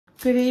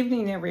Good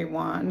evening,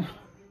 everyone.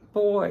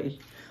 Boy,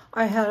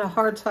 I had a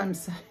hard time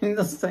setting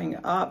this thing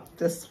up.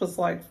 This was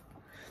like,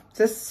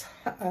 the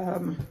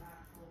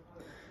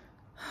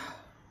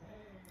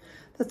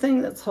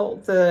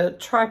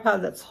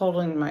tripod that's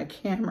holding my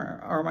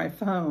camera or my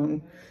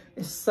phone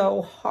is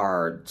so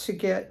hard to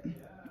get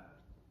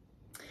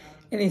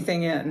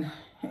anything in.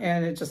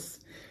 And it's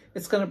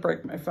gonna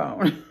break my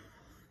phone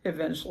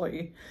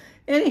eventually.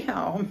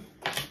 Anyhow,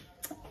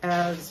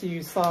 as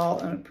you saw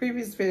in a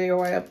previous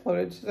video I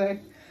uploaded today,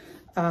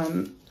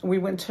 we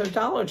went to a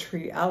Dollar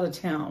Tree out of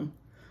town.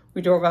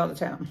 We drove out of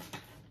town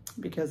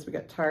because we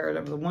got tired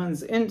of the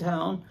ones in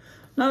town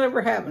not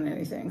ever having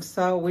anything.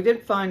 So we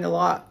did find a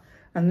lot,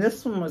 and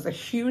this one was a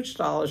huge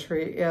Dollar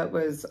Tree. It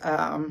was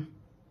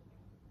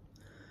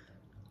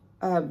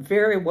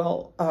very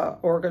well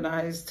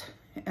organized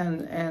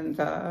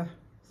and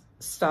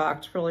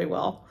stocked really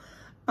well.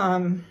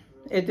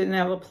 It didn't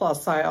have a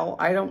plus aisle.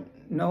 I don't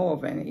know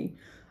of any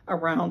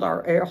around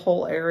our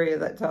whole area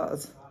that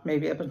does.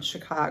 Maybe up in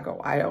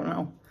Chicago, I don't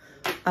know.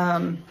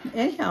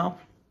 Anyhow,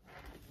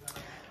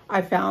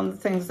 I found the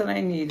things that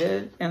I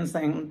needed and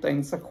some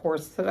things, of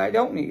course, that I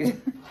don't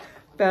need,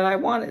 that I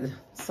wanted.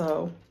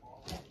 So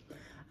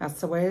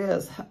that's the way it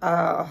is.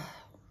 I'm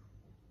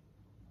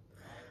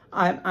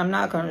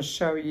not going to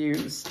show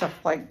you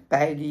stuff like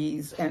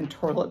baggies and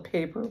toilet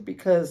paper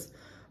because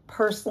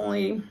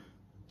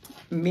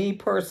me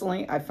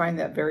personally, I find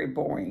that very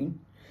boring.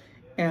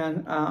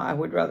 And I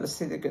would rather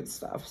see the good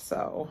stuff.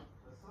 So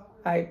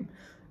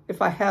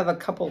if I have a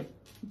couple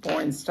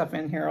boring stuff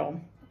in here,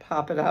 I'll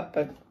pop it up,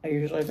 but I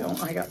usually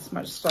don't. I got so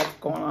much stuff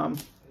going on.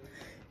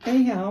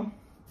 Anyhow,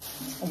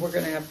 we're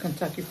gonna have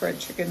Kentucky Fried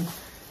Chicken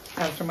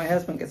after my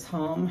husband gets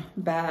home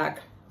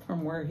back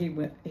from where he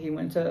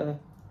went to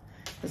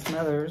his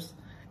mother's.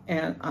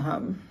 And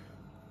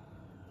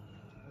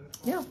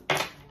yeah,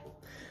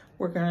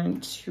 we're going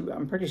to,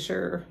 I'm pretty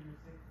sure,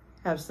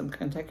 have some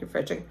Kentucky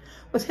Fried Chicken.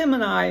 With him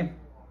and I,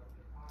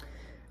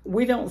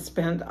 we don't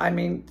spend,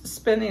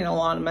 spending a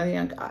lot of money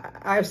on,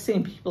 I've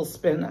seen people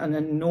spend an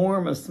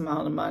enormous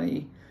amount of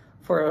money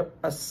for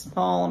a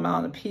small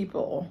amount of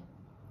people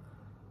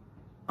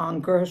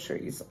on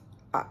groceries.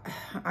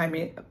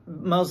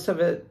 Most of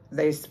it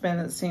they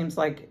spend, it seems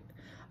like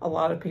a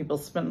lot of people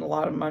spend a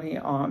lot of money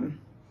on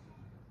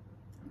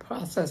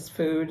processed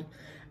food.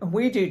 And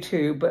we do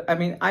too, but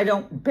I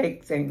don't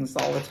bake things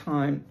all the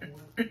time.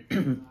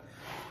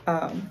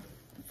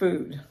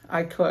 Food,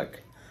 I cook.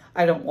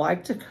 I don't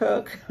like to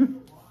cook.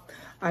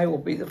 I will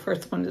be the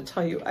first one to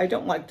tell you I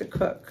don't like to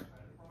cook.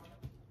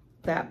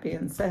 That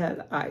being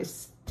said, I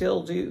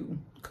still do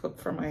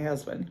cook for my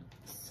husband.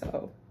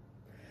 So,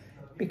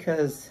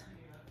 because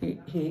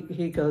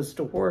he goes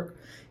to work,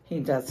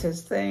 he does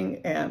his thing,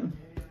 and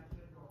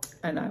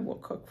I will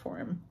cook for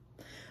him.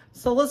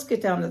 So let's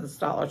get down to this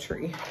Dollar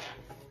Tree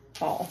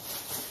haul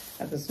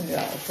at this new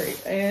Dollar Tree.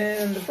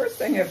 And the first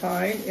thing I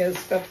find is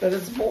stuff that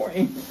is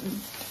boring.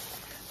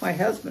 My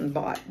husband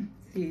bought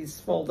these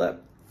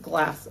fold-up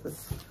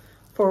glasses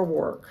for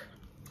work.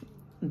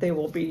 They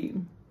will be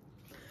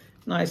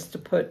nice to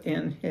put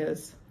in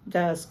his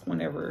desk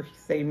whenever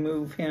they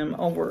move him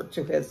over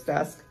to his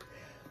desk.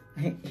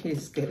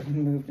 He's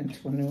getting moved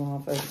into a new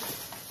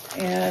office.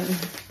 And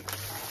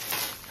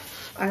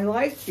I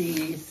like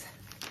these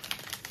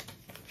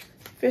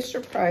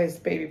Fisher-Price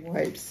baby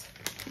wipes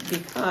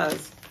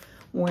because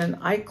when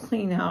I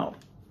clean out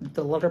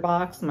the litter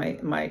box,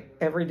 my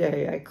every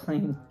day I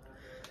clean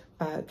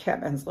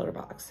Catman's litter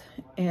box,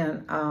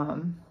 and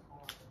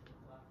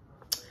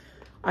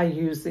I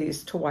use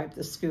these to wipe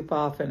the scoop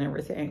off and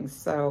everything,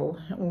 so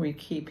we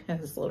keep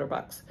his litter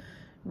box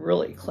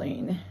really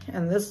clean.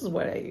 And this is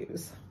what I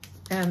use,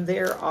 and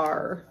there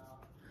are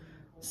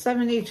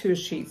 72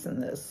 sheets in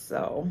this,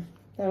 so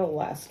that'll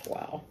last a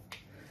while.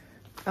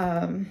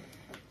 I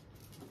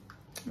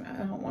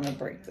don't want to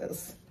break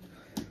this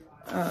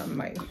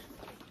my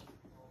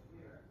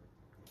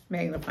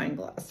magnifying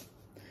glass.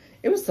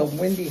 It was so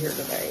windy here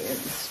today and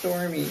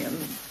stormy, and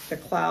the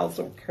clouds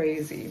were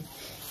crazy.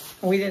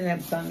 We didn't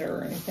have thunder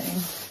or anything.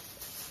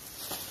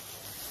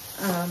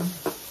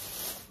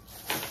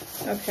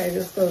 Okay,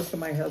 this goes to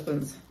my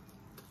husband's,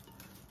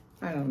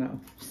 I don't know,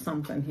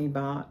 something he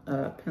bought,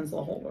 a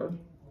pencil holder.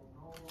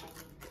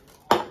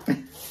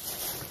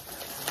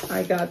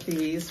 I got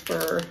these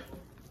for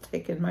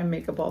taking my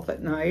makeup off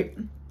at night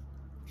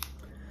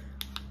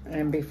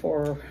and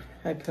before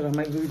I put on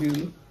my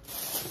voodoo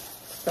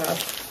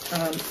stuff.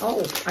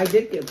 Oh, I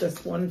did get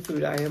this one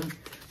food item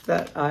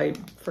that I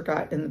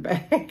forgot in the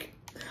bag.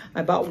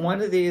 I bought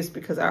one of these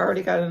because I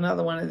already got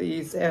another one of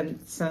these, and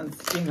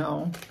since, you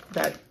know,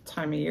 that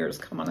time of year is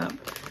coming up,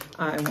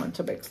 I want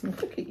to bake some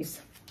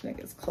cookies. I think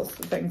it's close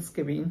to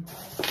Thanksgiving.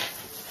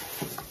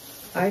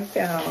 I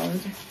found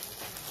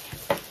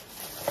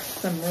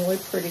some really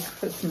pretty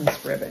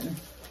Christmas ribbon,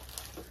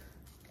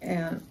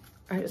 and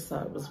I just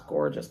thought it was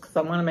gorgeous because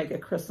I want to make a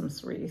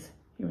Christmas wreath,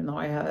 even though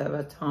I have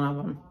a ton of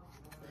them.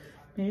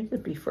 Maybe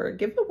it'd be for a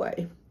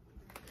giveaway.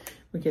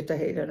 We get to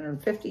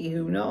 850,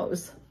 who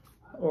knows?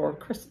 Or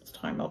Christmas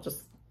time, I'll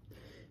just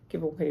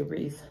give away a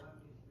wreath.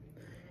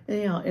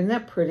 Yeah, isn't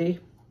that pretty?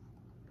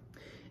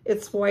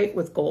 It's white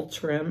with gold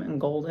trim and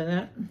gold in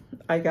it.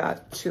 I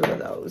got 2 of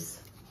those.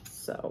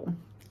 So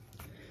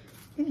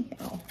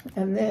anyhow,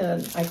 and then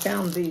I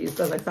found these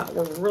that I thought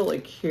were really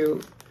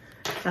cute.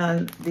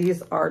 And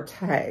these are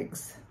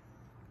tags.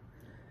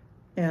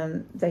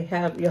 And they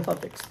have, you'll have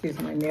to excuse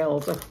my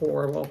nails are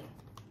horrible.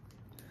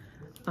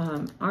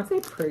 Aren't they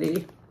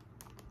pretty?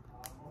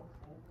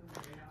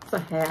 It's a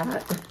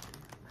hat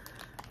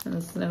and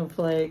a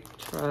snowflake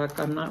truck.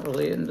 I'm not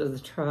really into the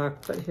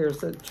truck, but here's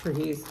the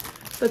trees.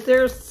 But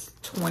there's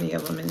 20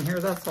 of them in here.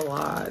 That's a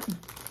lot.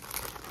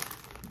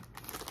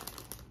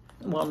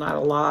 Well, not a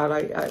lot.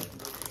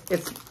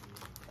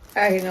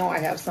 I know I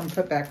have some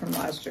put back from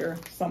last year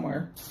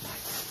somewhere.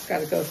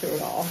 Got to go through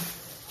it all.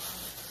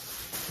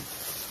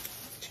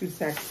 2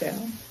 sacks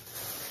down.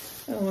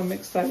 Oh, I'm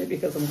excited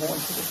because I'm going to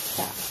this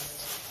fast.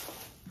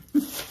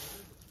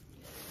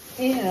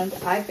 And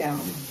I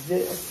found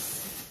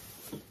this,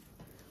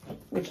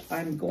 which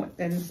I'm going,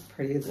 and it's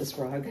pretty, this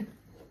rug.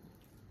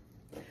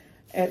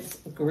 It's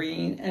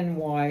green and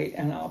white,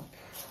 and I'll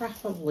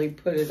probably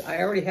put it, I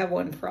already have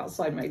one for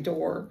outside my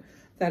door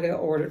that I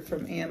ordered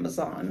from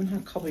Amazon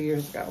a couple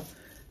years ago.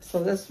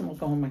 So this one will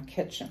go in my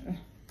kitchen.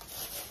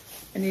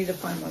 I need to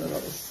find one of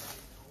those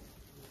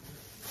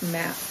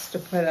mats to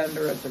put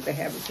under it that they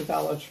have at the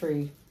Dollar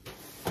Tree.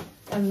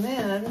 And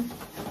then,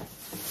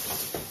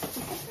 is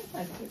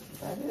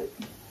that it?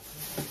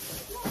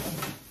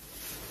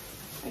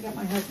 I got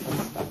my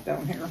husband's stuff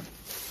down here.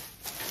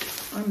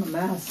 I'm a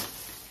mess.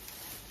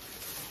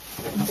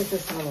 Get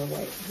this out of the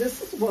way.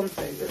 This is one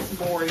thing that's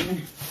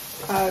boring.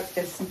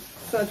 It's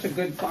such a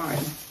good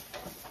find,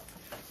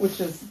 which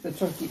is the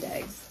turkey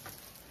bags.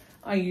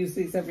 I use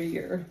these every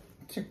year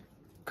to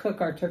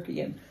cook our turkey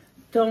in.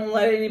 Don't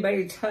let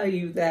anybody tell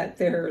you that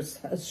there's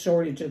a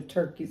shortage of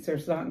turkeys.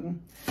 There's not.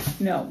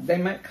 No, they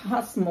might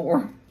cost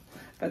more,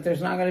 but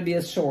there's not going to be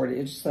a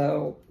shortage.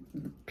 So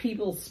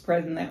people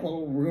spreading that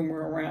little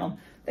rumor around,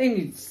 they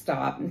need to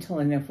stop until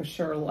they know for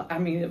sure. I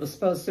mean, it was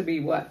supposed to be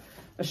what?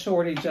 A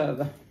shortage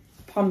of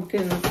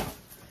pumpkins,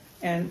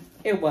 and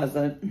it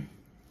wasn't.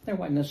 There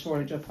wasn't a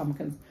shortage of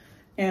pumpkins.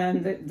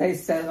 And they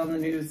said on the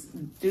news,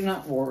 do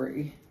not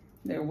worry.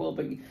 There will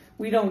be.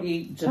 We don't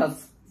eat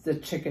just the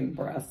chicken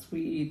breast.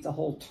 We eat the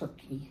whole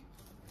turkey.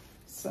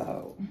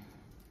 So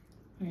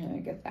I'm going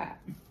to get that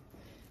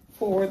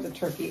for the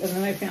turkey. And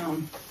then I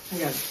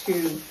got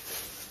 2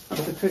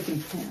 of the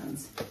cooking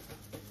pans.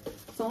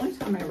 It's the only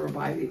time I ever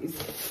buy these.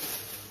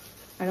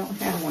 I don't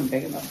have one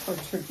big enough for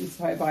turkey,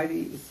 so I buy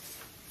these.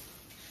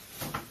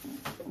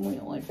 We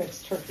only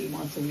fix turkey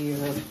once a year.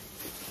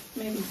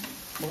 Maybe,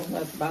 well,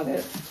 that's about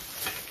it.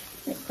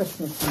 At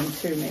Christmas time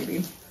too,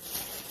 maybe.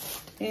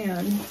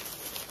 And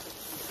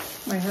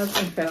my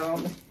husband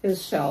found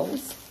his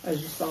shelves,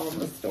 as you saw in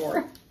the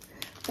store,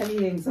 that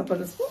he hangs up on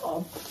his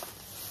wall.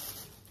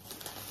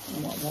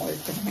 And I'm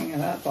always going to hang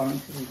it up on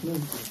because he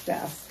moved his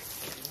desk.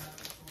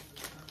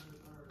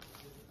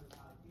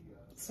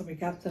 So we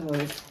got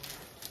those.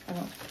 I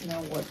don't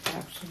know what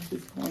actually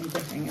he's going to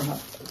hang it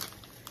up with.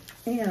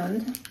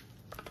 And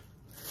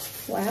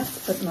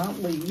last but not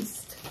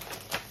least,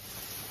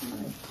 I'm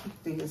going to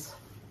keep these.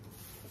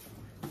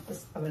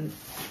 This oven.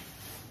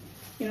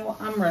 You know,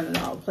 I'm running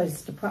out of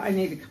places to put. I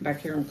need to come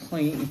back here and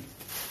clean.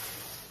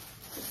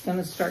 It's going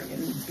to start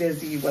getting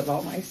busy with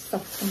all my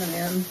stuff coming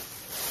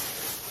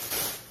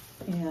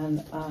in.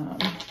 And I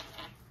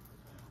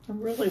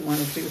really want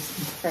to do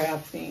some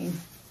crafting.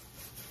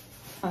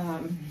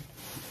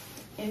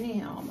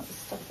 Anyhow, I'm going to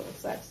stuff those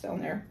sacks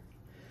down there.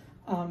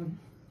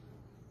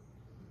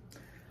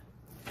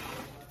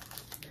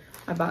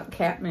 I bought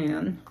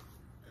Catman.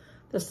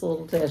 This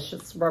little dish,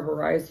 it's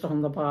rubberized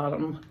on the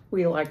bottom.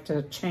 We like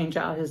to change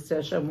out his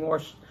dish and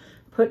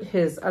put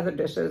his other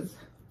dishes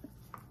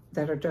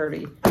that are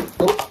dirty.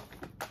 Oh,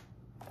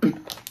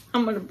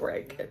 I'm gonna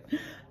break it.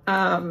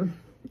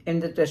 In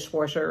the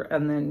dishwasher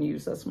and then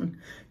use this one.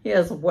 He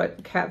has a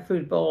wet cat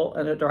food bowl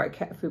and a dry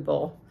cat food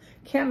bowl.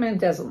 Catman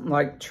doesn't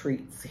like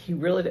treats. He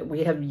really,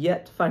 we have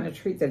yet to find a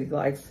treat that he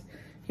likes.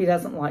 He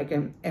doesn't like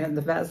him. And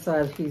the vet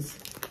said he's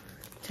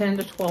 10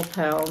 to 12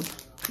 pounds.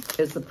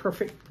 Is the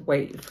perfect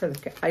weight for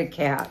a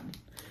cat,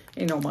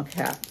 a normal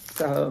cat.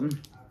 So,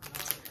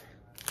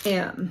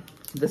 and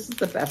this is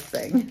the best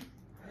thing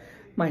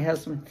my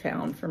husband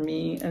found for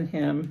me and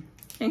him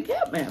and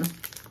Catman.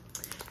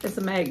 It's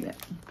a magnet.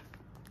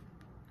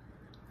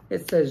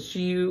 It says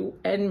you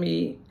and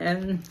me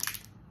and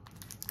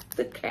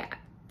the cat.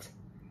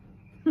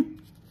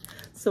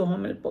 So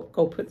I'm gonna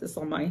go put this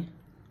on my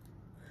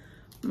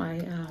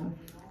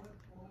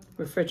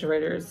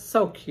refrigerator. It's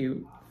so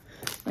cute.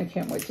 I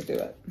can't wait to do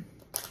it.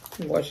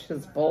 Wash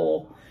his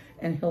bowl,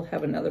 and he'll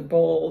have another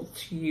bowl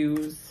to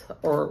use,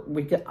 or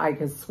I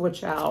could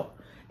switch out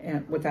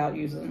and without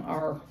using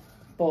our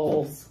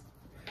bowls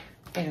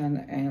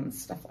and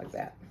stuff like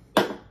that.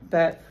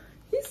 But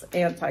he's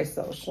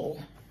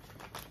antisocial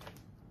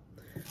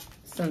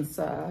since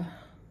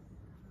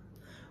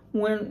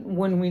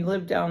when we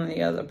lived down in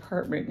the other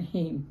apartment,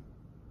 he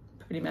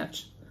pretty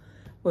much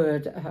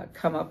would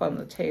come up on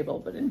the table.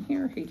 But in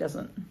here, he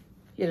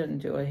didn't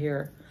do it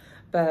here.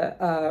 But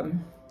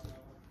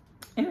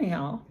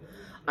anyhow,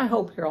 I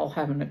hope you're all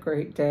having a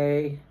great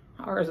day.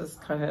 Ours has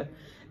kind of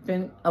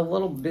been a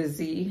little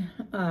busy.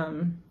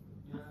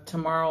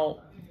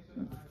 Tomorrow,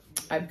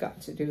 I've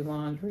got to do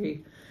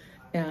laundry,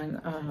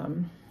 and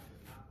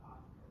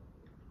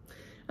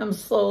I'm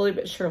slowly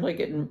but surely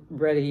getting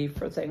ready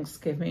for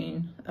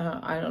Thanksgiving.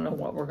 I don't know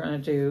what we're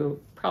going to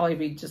do. Probably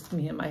be just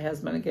me and my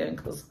husband again,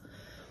 because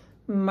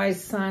my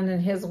son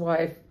and his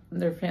wife,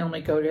 their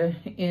family go to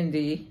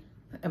Indy,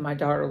 and my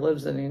daughter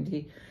lives in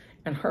Indy,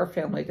 and her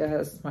family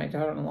does. My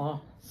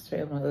daughter-in-law's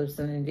family lives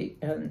in Indy,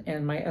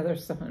 and my other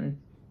son,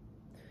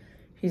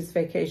 he's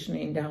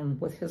vacationing down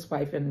with his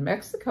wife in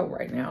Mexico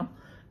right now.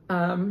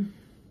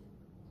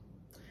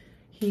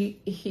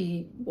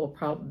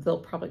 They'll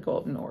probably go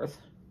up north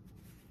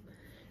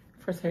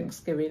for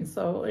Thanksgiving.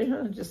 So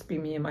it'll just be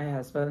me and my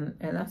husband,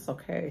 and that's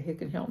okay. He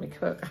can help me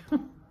cook. He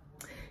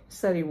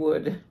said he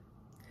would.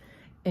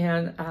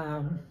 And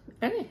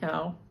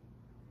anyhow,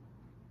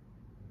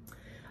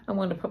 I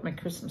wanted to put my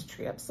Christmas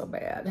tree up so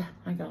bad.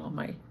 I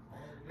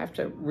have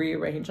to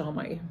rearrange all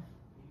my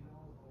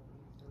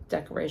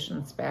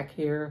decorations back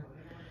here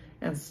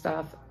and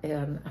stuff,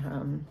 and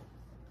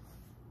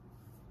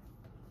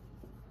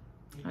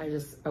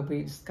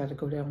we just got to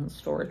go down the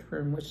storage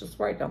room, which is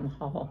right down the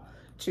hall,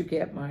 to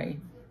get my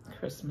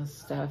Christmas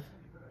stuff.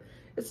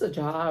 It's a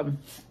job.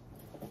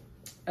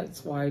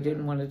 That's why I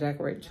didn't want to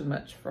decorate too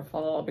much for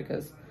fall,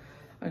 because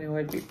I knew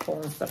I'd be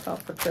pulling stuff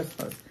out for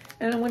Christmas.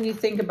 And when you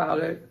think about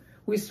it,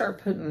 we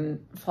start putting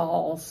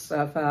fall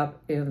stuff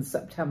up in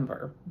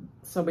September.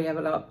 So we have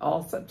it up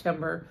all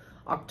September,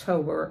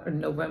 October, and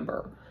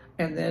November.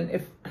 And then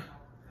if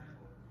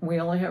we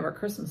only have our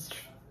Christmas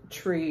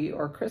tree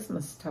or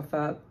Christmas stuff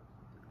up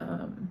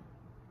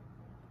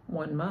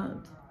 1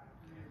 month.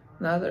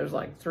 Now there's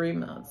like 3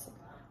 months.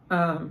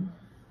 So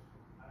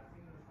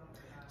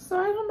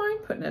I don't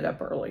mind putting it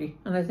up early,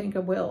 and I think I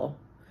will.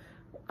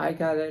 I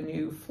got a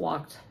new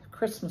flocked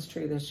Christmas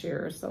tree this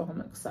year, so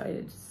I'm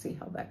excited to see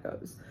how that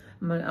goes.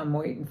 I'm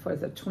waiting for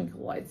the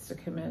twinkle lights to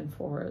come in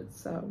for it.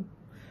 So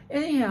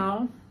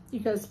anyhow, you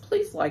guys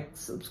please like,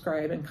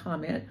 subscribe, and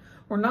comment.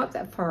 We're not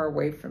that far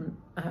away from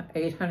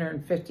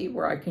 850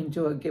 where I can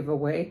do a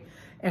giveaway,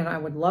 and I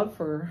would love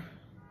for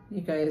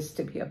you guys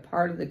to be a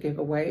part of the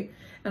giveaway.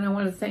 And I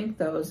want to thank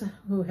those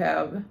who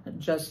have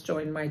just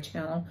joined my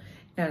channel,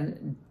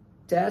 and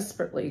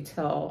desperately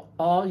tell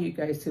all you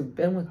guys who've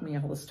been with me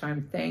all this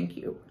time, thank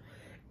you.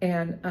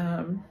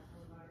 And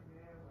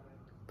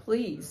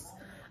please,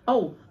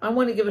 I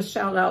want to give a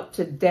shout out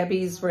to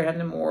Debbie's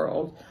Random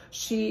World.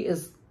 She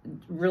is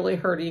really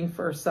hurting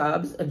for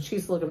subs, and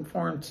she's looking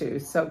for them too.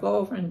 So go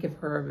over and give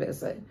her a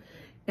visit.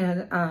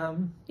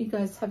 And you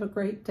guys have a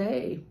great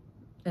day,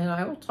 and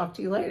I will talk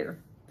to you later.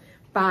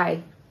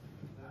 Bye.